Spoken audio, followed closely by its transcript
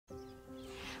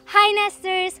Hi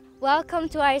Nesters! Welcome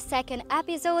to our second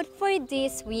episode for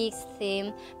this week's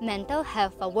theme, Mental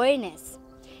Health Awareness.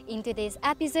 In today's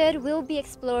episode, we'll be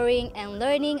exploring and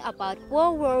learning about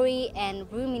what worry and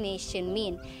rumination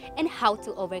mean and how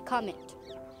to overcome it.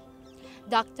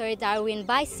 Dr. Darwin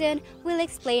Buyson will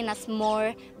explain us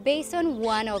more based on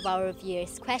one of our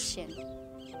viewers' questions.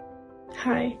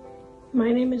 Hi,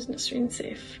 my name is Nasreen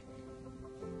Saif.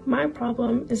 My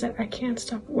problem is that I can't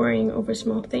stop worrying over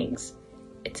small things.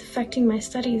 It's affecting my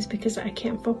studies because I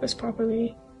can't focus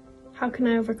properly. How can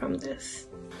I overcome this?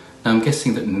 Now, I'm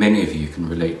guessing that many of you can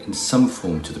relate in some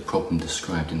form to the problem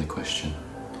described in the question.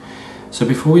 So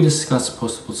before we discuss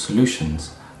possible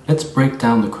solutions, let's break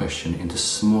down the question into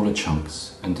smaller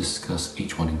chunks and discuss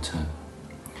each one in turn.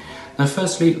 Now,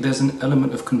 firstly, there's an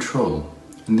element of control,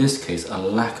 in this case a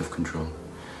lack of control,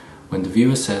 when the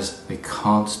viewer says they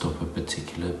can't stop a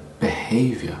particular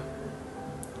behaviour.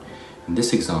 In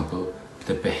this example,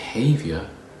 the behaviour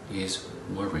is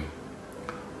worry,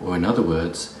 or in other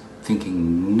words,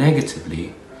 thinking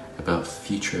negatively about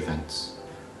future events.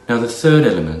 Now, the third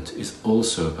element is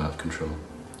also about control.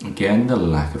 Again, the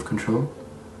lack of control,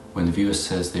 when the viewer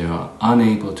says they are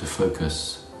unable to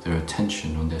focus their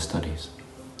attention on their studies.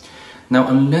 Now,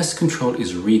 unless control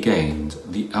is regained,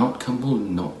 the outcome will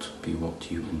not be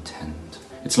what you intend.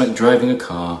 It's like driving a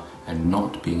car and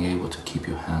not being able to keep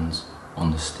your hands on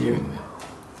the steering wheel.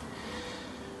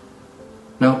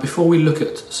 Now, before we look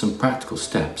at some practical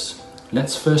steps,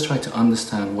 let's first try to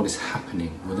understand what is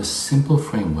happening with a simple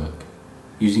framework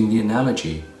using the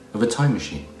analogy of a time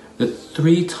machine. The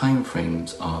three time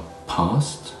frames are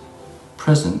past,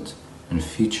 present, and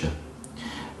future.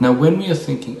 Now, when we are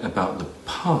thinking about the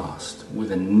past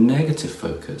with a negative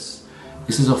focus,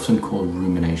 this is often called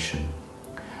rumination.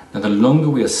 Now, the longer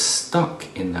we are stuck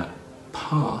in that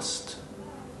past,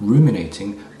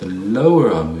 ruminating, the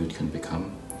lower our mood can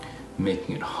become,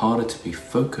 making it harder to be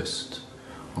focused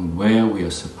on where we are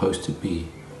supposed to be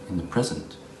in the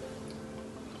present.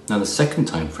 Now, the second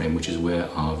time frame, which is where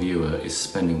our viewer is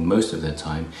spending most of their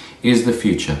time, is the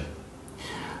future.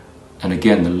 And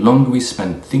again, the longer we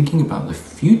spend thinking about the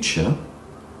future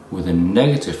with a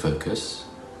negative focus,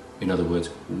 in other words,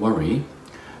 worry,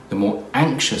 the more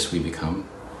anxious we become,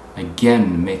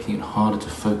 again making it harder to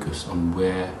focus on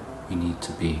where we need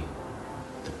to be,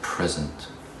 the present.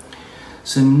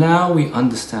 So now we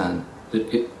understand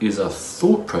that it is our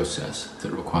thought process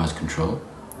that requires control.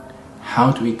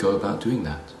 How do we go about doing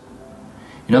that?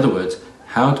 In other words,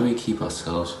 how do we keep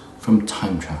ourselves from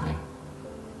time traveling?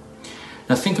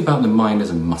 Now, think about the mind as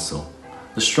a muscle.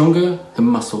 The stronger the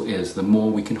muscle is, the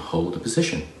more we can hold a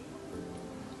position.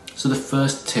 So the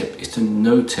first tip is to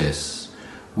notice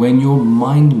when your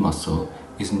mind muscle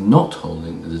is not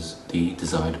holding the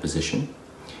desired position,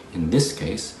 in this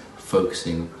case,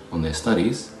 focusing on their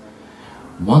studies.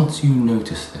 Once you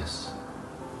notice this,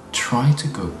 try to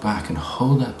go back and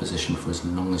hold that position for as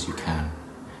long as you can.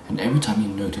 And every time you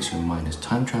notice your mind has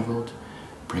time traveled,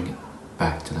 bring it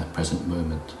back to that present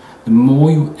moment. The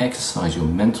more you exercise your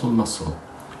mental muscle,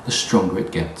 the stronger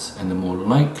it gets, and the more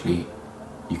likely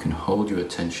you can hold your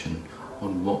attention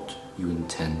on what you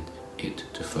intend it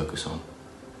to focus on.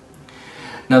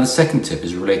 Now, the second tip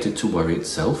is related to worry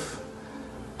itself,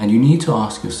 and you need to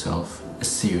ask yourself a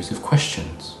series of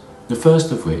questions. The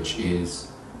first of which is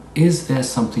there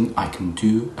something I can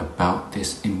do about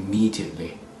this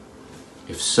immediately?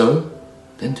 If so,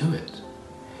 then do it.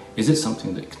 Is it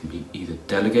something that can be either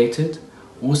delegated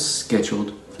or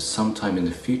scheduled for some time in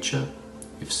the future?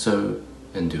 If so,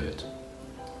 then do it.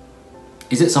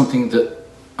 Is it something that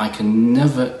I can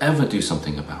never ever do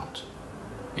something about?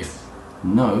 If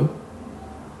no,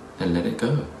 then let it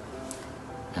go.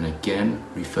 And again,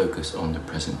 refocus on the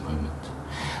present moment.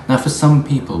 Now, for some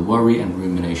people, worry and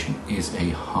rumination is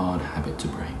a hard habit to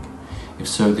break. If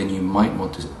so, then you might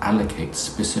want to allocate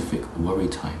specific worry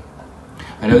time.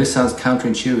 I know this sounds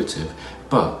counterintuitive,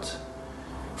 but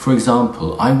for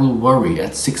example, I will worry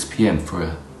at 6 p.m.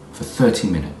 for 30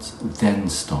 minutes, then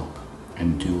stop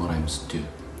and do what I must do.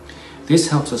 This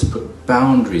helps us put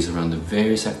boundaries around the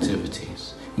various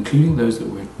activities, including those that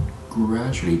we're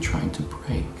gradually trying to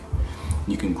break.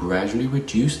 You can gradually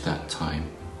reduce that time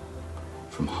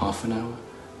from half an hour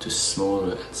to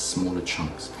smaller and smaller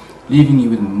chunks, leaving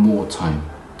you with more time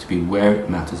to be where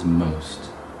it matters most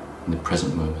in the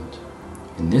present moment.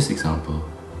 In this example,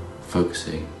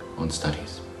 focusing on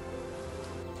studies.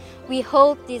 We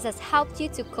hope this has helped you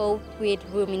to cope with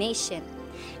rumination.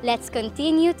 Let's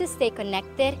continue to stay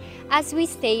connected as we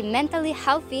stay mentally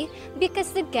healthy,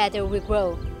 because together we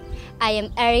grow. I am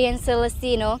Erianne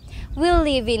Celestino. We'll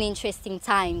live in interesting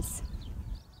times.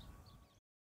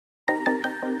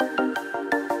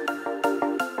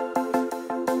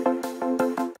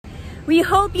 We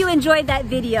hope you enjoyed that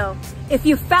video. If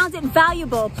you found it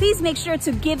valuable, please make sure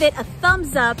to give it a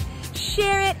thumbs up,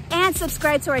 share it, and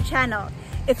subscribe to our channel.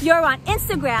 If you're on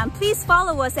Instagram, please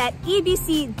follow us at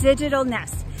EBC Digital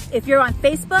Nest. If you're on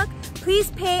Facebook,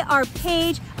 please pay our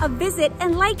page a visit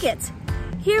and like it.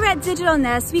 Here at Digital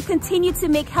Nest, we continue to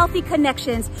make healthy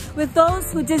connections with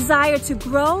those who desire to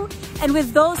grow and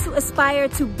with those who aspire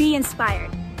to be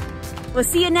inspired. We'll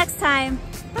see you next time.